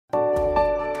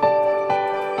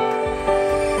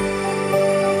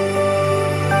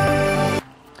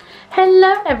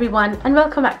Hi everyone and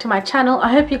welcome back to my channel.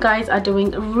 I hope you guys are doing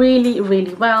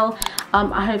really well.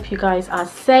 I hope you guys are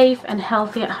safe and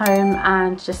healthy at home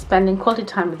and just spending quality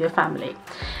time with your family.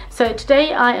 So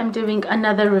today I am doing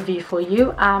another review for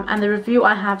you, and the review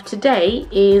I have today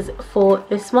is for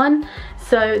this one.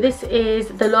 So this is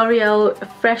the L'Oreal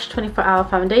Fresh 24-Hour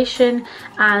Foundation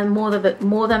and More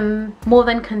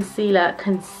Than Concealer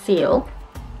Conceal.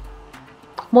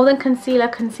 More Than Concealer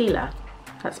Concealer.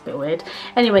 That's a bit weird.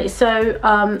 Anyway, so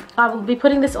I will be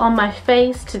putting this on my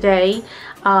face today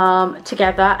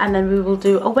together, and then we will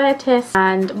do a wear test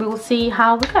and we will see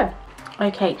how we go.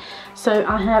 Okay, so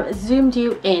I have zoomed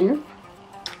you in,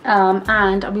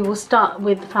 and we will start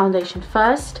with the foundation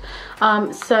first.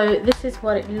 So this is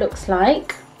what it looks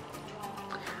like.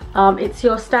 It's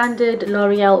your standard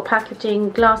L'Oreal packaging,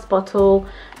 glass bottle,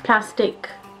 plastic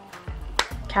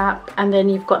cap, and then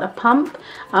you've got a pump.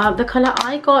 The colour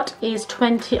I got is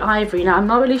 20 Ivory. Now I'm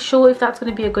not really sure if that's going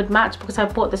to be a good match because I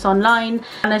bought this online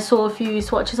and I saw a few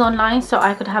swatches online so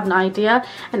I could have an idea,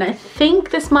 and I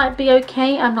think this might be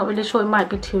okay. I'm not really sure, it might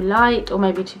be too light or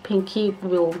maybe too pinky,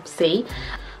 we'll see.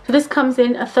 So this comes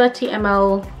in a 30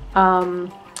 ml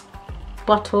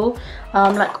bottle,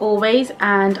 like always,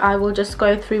 and I will just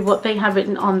go through what they have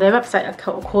written on their website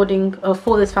according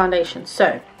for this foundation.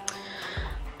 So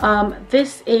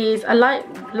this is a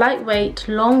lightweight,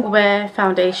 long wear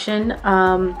foundation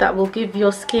that will give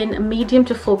your skin a medium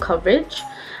to full coverage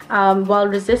while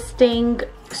resisting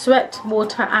sweat,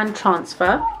 water and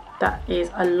transfer. That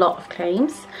is a lot of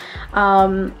claims.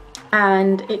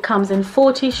 And it comes in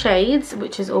 40 shades,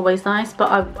 which is always nice,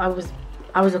 but I was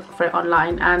looking for it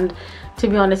online, and to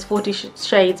be honest, 40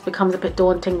 shades becomes a bit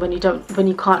daunting when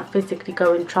you can't physically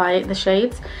go and try the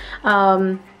shades.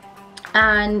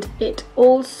 And it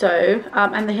also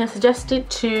and they have suggested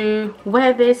to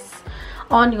wear this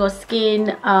on your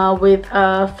skin with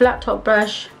a flat top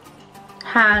brush,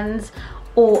 hands,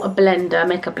 or a blender,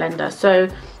 makeup blender. So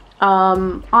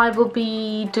I will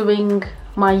be doing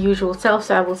my usual self,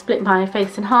 so I will split my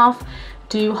face in half,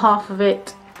 do half of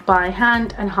it by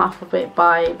hand and half of it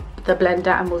by the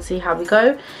blender, and we'll see how we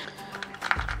go.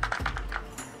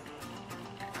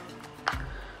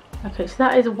 Okay, so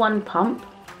that is one pump.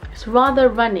 It's rather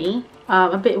runny,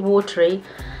 a bit watery,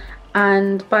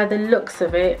 and by the looks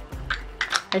of it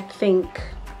I think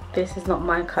this is not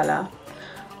my colour,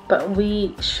 but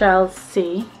we shall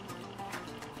see.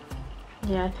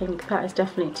 Yeah, I think that is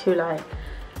definitely too light.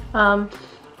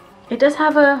 It does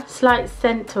have a slight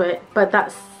scent to it, but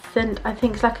that scent I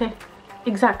think is like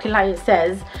exactly like it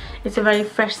says. It's a very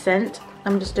fresh scent.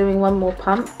 I'm just doing one more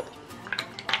pump.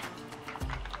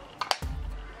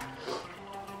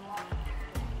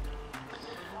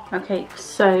 Okay,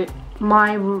 so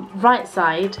my right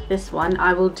side, this one,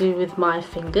 I will do with my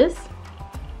fingers.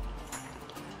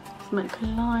 Let's make a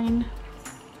line.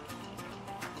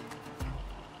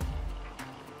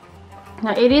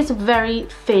 Now it is very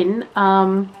thin,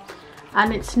 and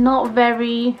it's not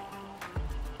very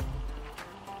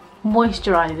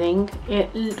moisturizing.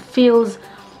 It feels,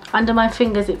 under my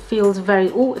fingers it feels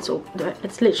very, oh,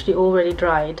 it's literally already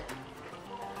dried.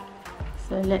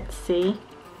 So let's see.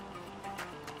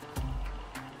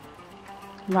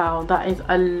 Wow, that is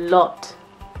a lot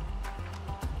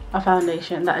of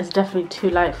foundation. That is definitely too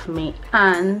light for me,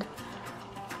 and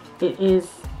it is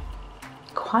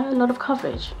quite a lot of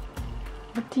coverage.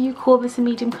 What do you call this, a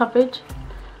medium coverage?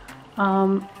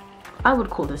 I would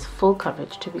call this full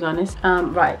coverage, to be honest.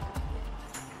 Right,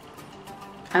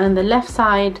 and on the left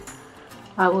side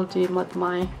I will do with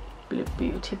my Blue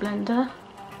Beauty blender.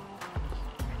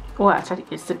 Oh, actually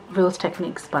it's the Real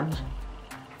Technique sponge.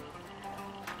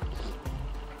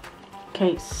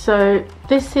 Okay, so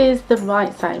this is the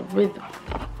right side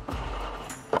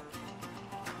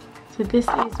so this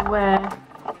is where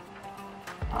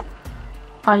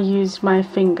I used my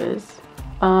fingers.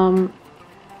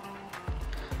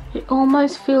 It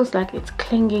almost feels like it's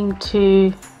clinging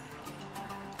to,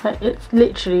 like it's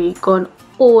literally gone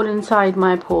all inside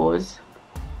my pores,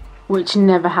 which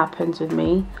never happens with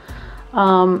me.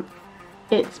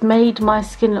 It's made my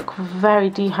skin look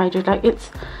very dehydrated, like it's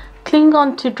cling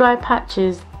on to dry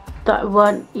patches that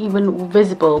weren't even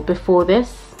visible before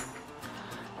this.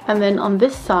 And then on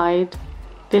this side,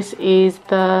 this is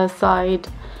the side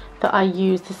that I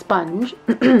use the sponge.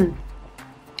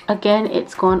 Again,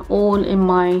 it's gone all in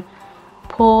my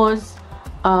pores,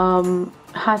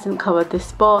 hasn't covered this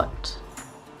spot.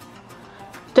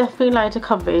 Definitely lighter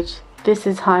coverage. This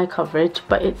is high coverage,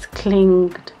 but it's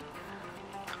clinged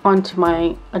onto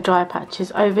my dry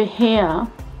patches. Over here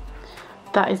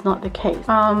that is not the case.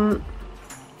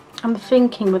 I'm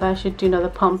thinking whether I should do another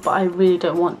pump, but I really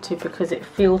don't want to because it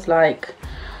feels like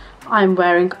I'm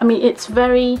wearing. I mean, it's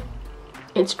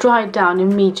dried down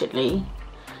immediately.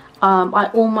 I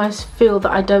almost feel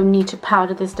that I don't need to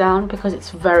powder this down because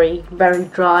it's very, very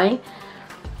dry.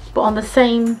 But at the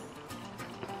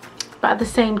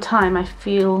same time, I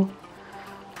feel,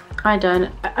 I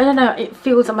don't know, it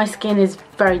feels that my skin is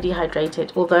very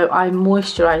dehydrated, although I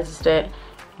moisturized it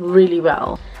really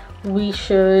well. We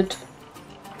should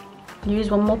use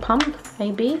one more pump,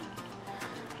 maybe.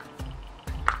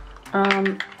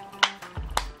 I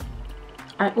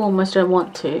almost don't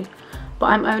want to, but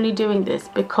I'm only doing this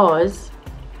because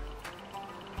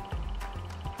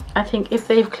I think if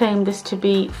they've claimed this to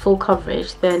be full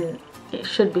coverage, then it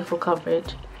should be full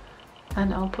coverage.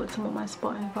 And I'll put some on my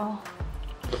spot as well.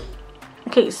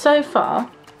 Okay, so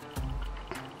far,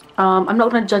 I'm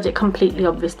not going to judge it completely,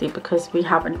 obviously, because we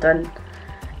haven't done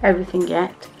everything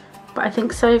yet. But I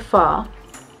think so far,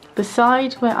 the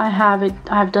side where I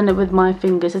have done it with my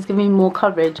fingers, it's giving me more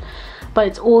coverage, but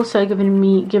it's also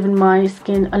given my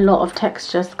skin a lot of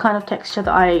texture, the kind of texture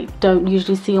that I don't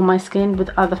usually see on my skin with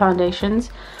other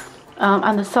foundations.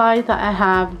 And the side that I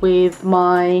have with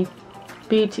my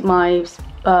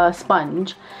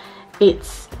sponge,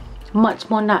 it's much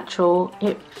more natural.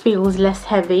 It feels less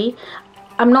heavy.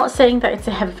 I'm not saying that it's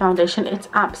a heavy foundation, it's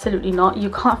absolutely not. You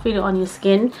can't feel it on your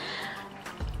skin,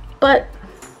 but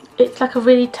it's like a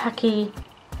really tacky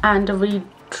and a really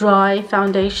dry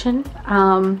foundation.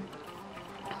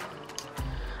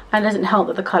 And it doesn't help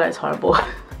that the colour is horrible.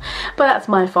 But that's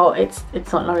my fault, it's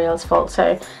not L'Oreal's fault.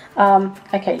 So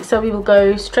okay, so we will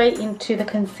go straight into the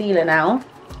concealer now.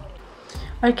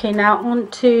 Okay, now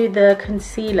onto the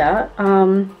concealer.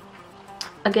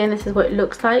 Again, this is what it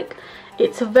looks like.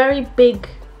 It's a very big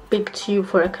tube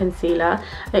for a concealer.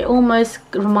 It almost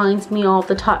reminds me of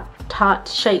the Tarte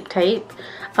Shape Tape.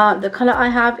 The colour I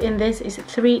have in this is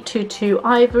 322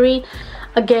 Ivory.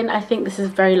 Again, I think this is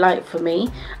very light for me.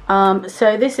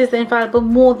 So this is the Infallible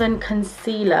More Than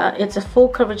Concealer. It's a full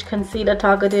coverage concealer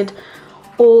targeted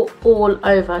all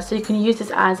over. So you can use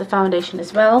this as a foundation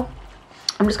as well.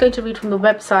 I'm just going to read from the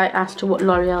website as to what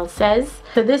L'Oreal says.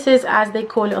 So this is, as they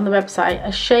call it on the website,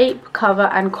 a shape,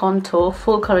 cover and contour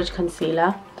full coverage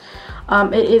concealer.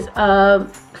 It is a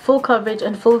full coverage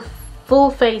and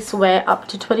full face wear up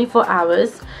to 24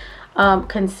 hours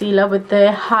concealer with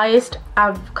the highest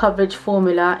coverage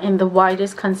formula in the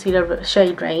widest concealer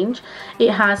shade range. It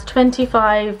has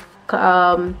 25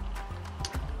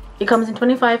 it comes in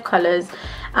 25 colors,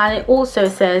 and it also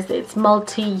says it's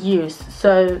multi-use,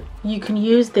 so you can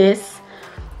use this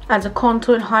as a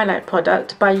contour and highlight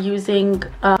product by using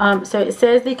so it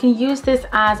says they can use this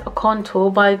as a contour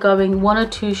by going 1 or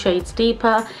 2 shades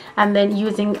deeper, and then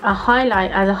using a highlight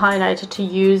as a highlighter to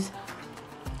use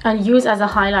as a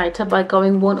highlighter by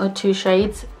going 1 or 2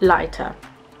 shades lighter.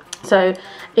 So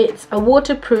it's a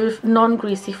waterproof,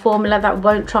 non-greasy formula that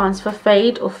won't transfer,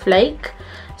 fade or flake.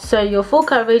 So your full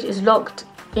coverage is locked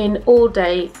in all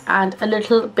day, and a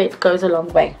little bit goes a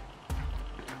long way.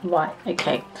 Right,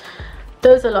 okay.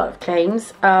 Those are a lot of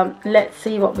claims. Let's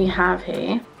see what we have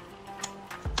here.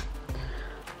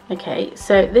 Okay,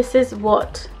 so this is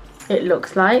what it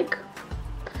looks like.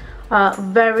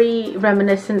 Very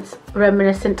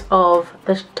reminiscent of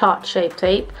the Tarte Shape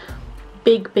Tape.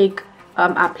 Big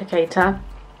applicator.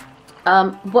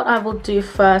 What I will do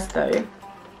first though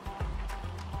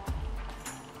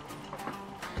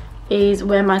is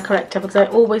wear my corrector, because I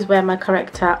always wear my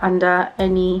corrector under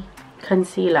any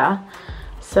concealer.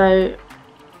 So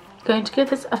going to give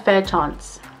this a fair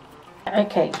chance.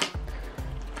 Okay,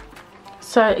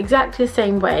 so exactly the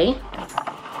same way,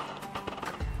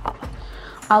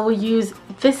 I will use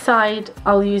this side,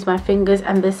 I'll use my fingers,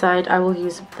 and this side I will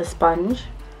use the sponge.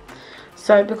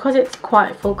 So because it's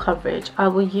quite full coverage, I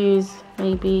will use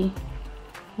maybe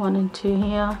 1 and 2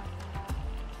 here,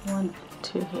 1,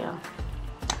 2 here.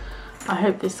 I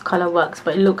hope this colour works,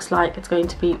 but it looks like it's going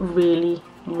to be really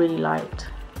light.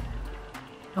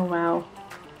 Oh wow,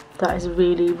 that is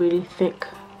really thick.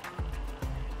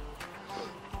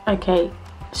 Okay,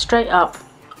 straight up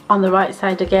on the right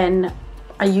side again,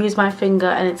 I use my finger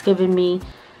and it's giving me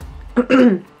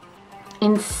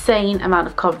insane amount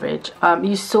of coverage.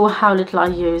 You saw how little I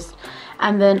used,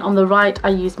 and then on the right I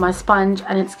used my sponge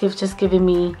and it's just giving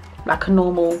me like a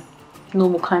normal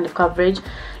kind of coverage.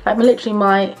 Like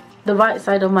literally the right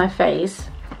side of my face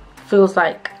feels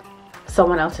like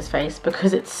someone else's face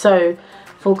because it's so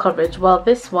full coverage, while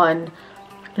this one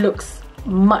looks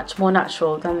much more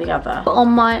natural than the other. But on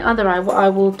my other eye, what I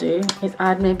will do is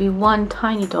add maybe 1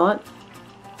 tiny dot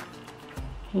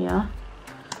here,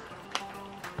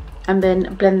 and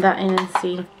then blend that in and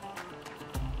see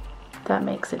if that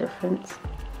makes a difference.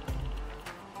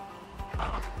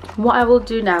 what I will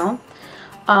do now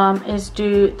is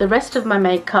do the rest of my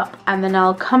makeup, and then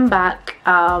I'll come back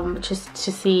just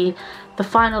to see the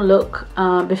final look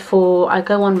before I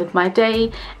go on with my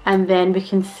day, and then we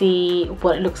can see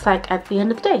what it looks like at the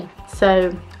end of the day.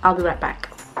 So I'll be right back.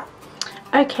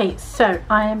 Okay, so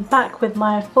I am back with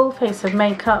my full face of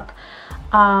makeup,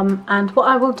 and what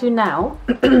I will do now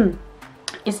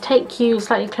is take you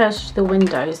slightly closer to the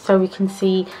window so we can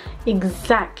see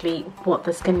exactly what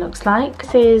the skin looks like.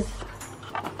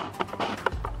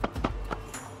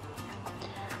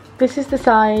 This is the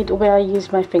side where I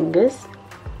used my fingers.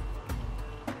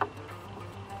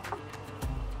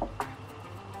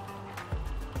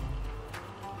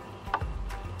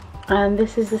 And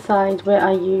this is the side where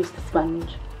I used the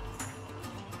sponge.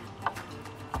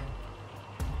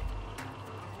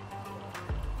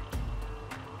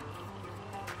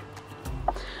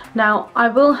 Now, I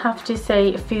will have to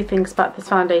say a few things about this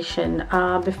foundation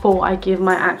before I give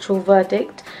my actual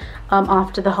verdict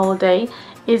after the whole day,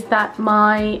 is that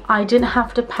I didn't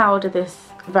have to powder this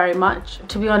very much.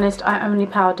 To be honest, I only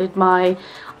powdered my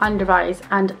under eyes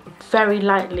and very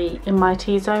lightly in my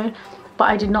T-zone, but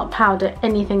I did not powder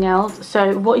anything else.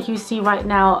 So what you see right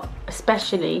now,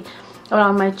 especially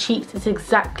around my cheeks, is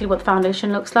exactly what the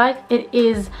foundation looks like. It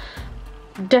is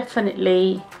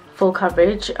definitely full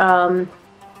coverage.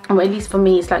 Or at least for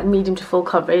me, it's like medium to full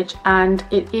coverage, and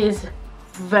it is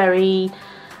very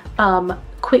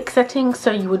quick setting,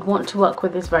 so you would want to work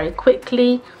with this very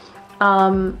quickly.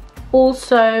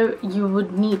 Also, you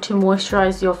would need to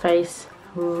moisturize your face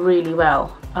really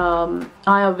well.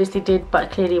 I obviously did,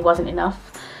 but clearly it wasn't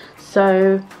enough.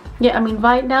 So yeah, I mean,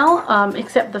 right now,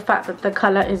 except the fact that the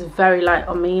color is very light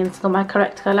on me and it's not my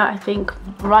correct color, I think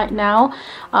right now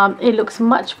it looks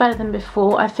much better than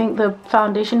before. I think the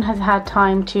foundation has had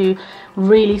time to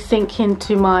really sink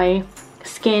into my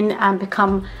skin and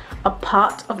become a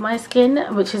part of my skin,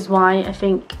 which is why I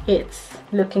think it's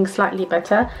looking slightly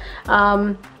better.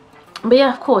 But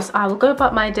yeah, of course, I will go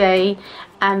about my day,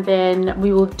 and then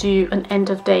we will do an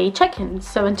end of day check-in.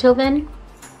 So until then,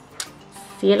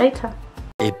 see you later.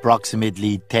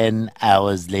 Approximately 10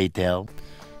 hours later.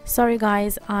 Sorry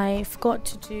guys, I forgot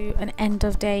to do an end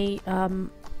of day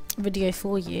video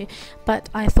for you, but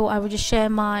I thought I would just share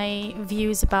my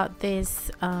views about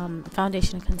this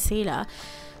foundation and concealer.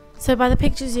 So by the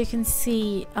pictures you can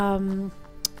see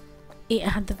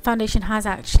the foundation has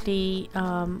actually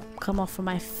come off from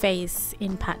my face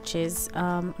in patches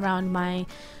around my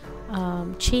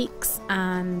cheeks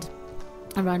and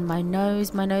around my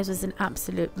nose. My nose was an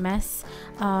absolute mess.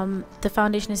 The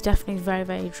foundation is definitely very,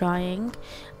 very drying.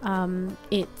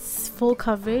 It's full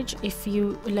coverage if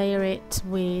you layer it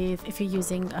with, if you're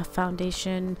using a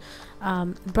foundation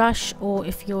brush, or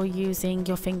if you're using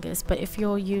your fingers. But if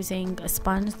you're using a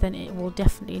sponge, then it will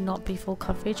definitely not be full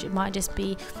coverage. It might just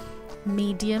be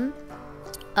medium.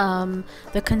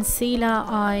 The concealer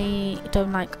I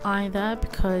don't like either,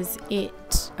 because it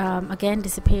again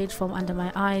disappeared from under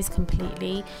my eyes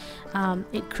completely.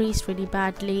 It creased really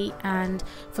badly, and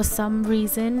for some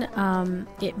reason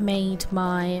it made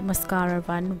my mascara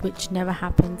run, which never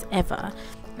happens ever,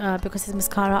 because it's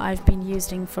mascara I've been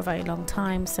using for a very long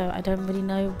time, so I don't really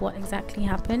know what exactly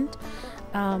happened.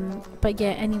 But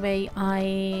yeah, anyway,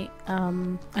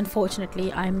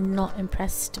 unfortunately I'm not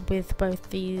impressed with both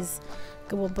these,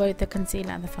 well, both the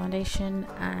concealer and the foundation.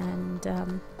 And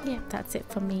yeah, that's it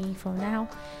for me for now,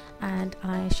 and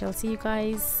I shall see you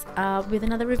guys with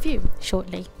another review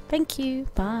shortly. Thank you,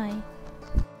 bye.